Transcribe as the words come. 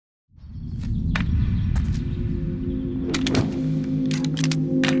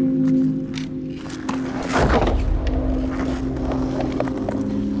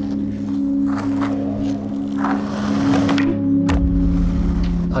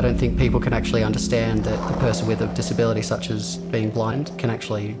I don't think people can actually understand that a person with a disability such as being blind can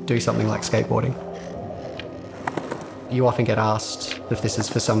actually do something like skateboarding. You often get asked if this is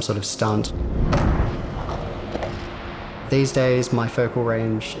for some sort of stunt. These days, my focal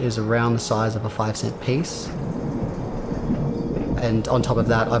range is around the size of a 5-cent piece. And on top of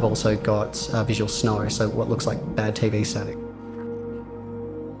that, I've also got visual snow, so what looks like bad TV static.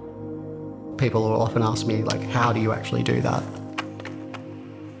 People will often ask me, like, how do you actually do that?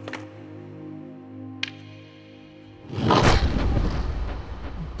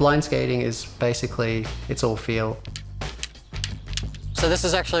 Blind skating is basically, it's all feel. So this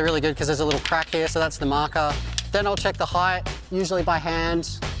is actually really good because there's a little crack here, so that's the marker. Then I'll check the height, usually by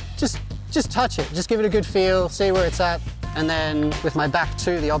hand. Just touch it, just give it a good feel, see where it's at. And then with my back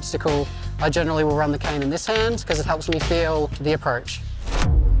to the obstacle, I generally will run the cane in this hand because it helps me feel the approach.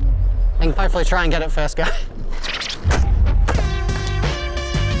 And hopefully try and get it first go.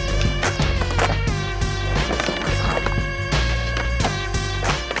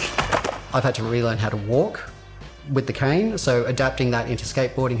 I've had to relearn how to walk with the cane, so adapting that into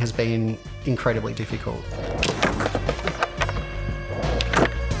skateboarding has been incredibly difficult.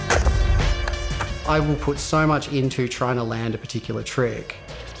 I will put so much into trying to land a particular trick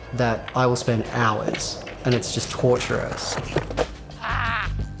that I will spend hours, and it's just torturous.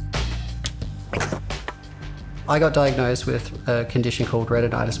 I got diagnosed with a condition called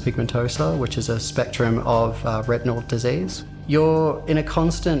retinitis pigmentosa, which is a spectrum of retinal disease. You're in a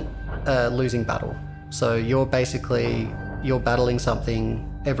constant losing battle. So you're battling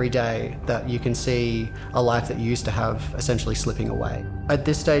something every day that you can see a life that you used to have essentially slipping away. At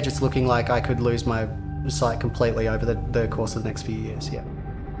this stage, it's looking like I could lose my sight completely over the course of the next few years, yeah.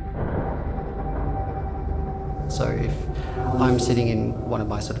 So if I'm sitting in one of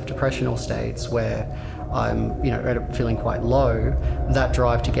my sort of depressional states where I'm, feeling quite low, that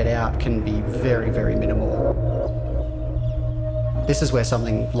drive to get out can be very, very minimal. This is where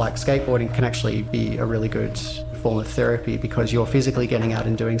something like skateboarding can actually be a really good form of therapy because you're physically getting out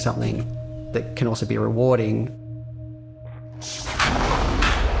and doing something that can also be rewarding.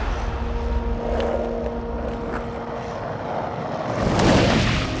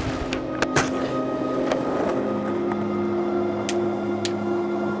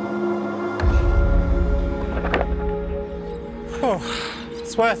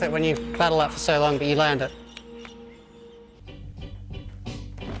 It's worth it when you paddle out for so long, but you land it.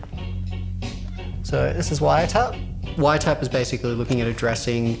 So this is wiretap. Wiretap is basically looking at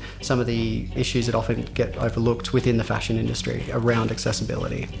addressing some of the issues that often get overlooked within the fashion industry around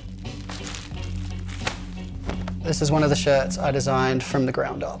accessibility. This is one of the shirts I designed from the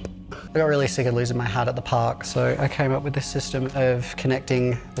ground up. I got really sick of losing my hat at the park, so I came up with this system of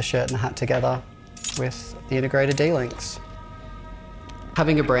connecting the shirt and the hat together with the integrated D-links.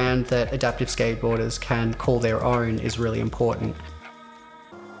 Having a brand that adaptive skateboarders can call their own is really important.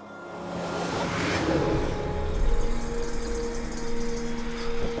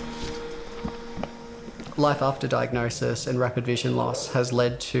 Life after diagnosis and rapid vision loss has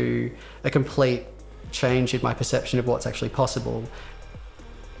led to a complete change in my perception of what's actually possible.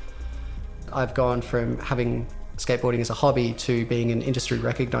 I've gone from having skateboarding as a hobby to being an industry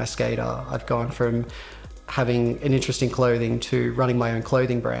recognised skater. I've gone from having an interest in clothing to running my own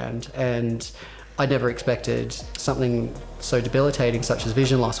clothing brand, and I never expected something so debilitating such as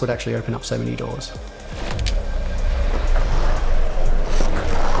vision loss would actually open up so many doors.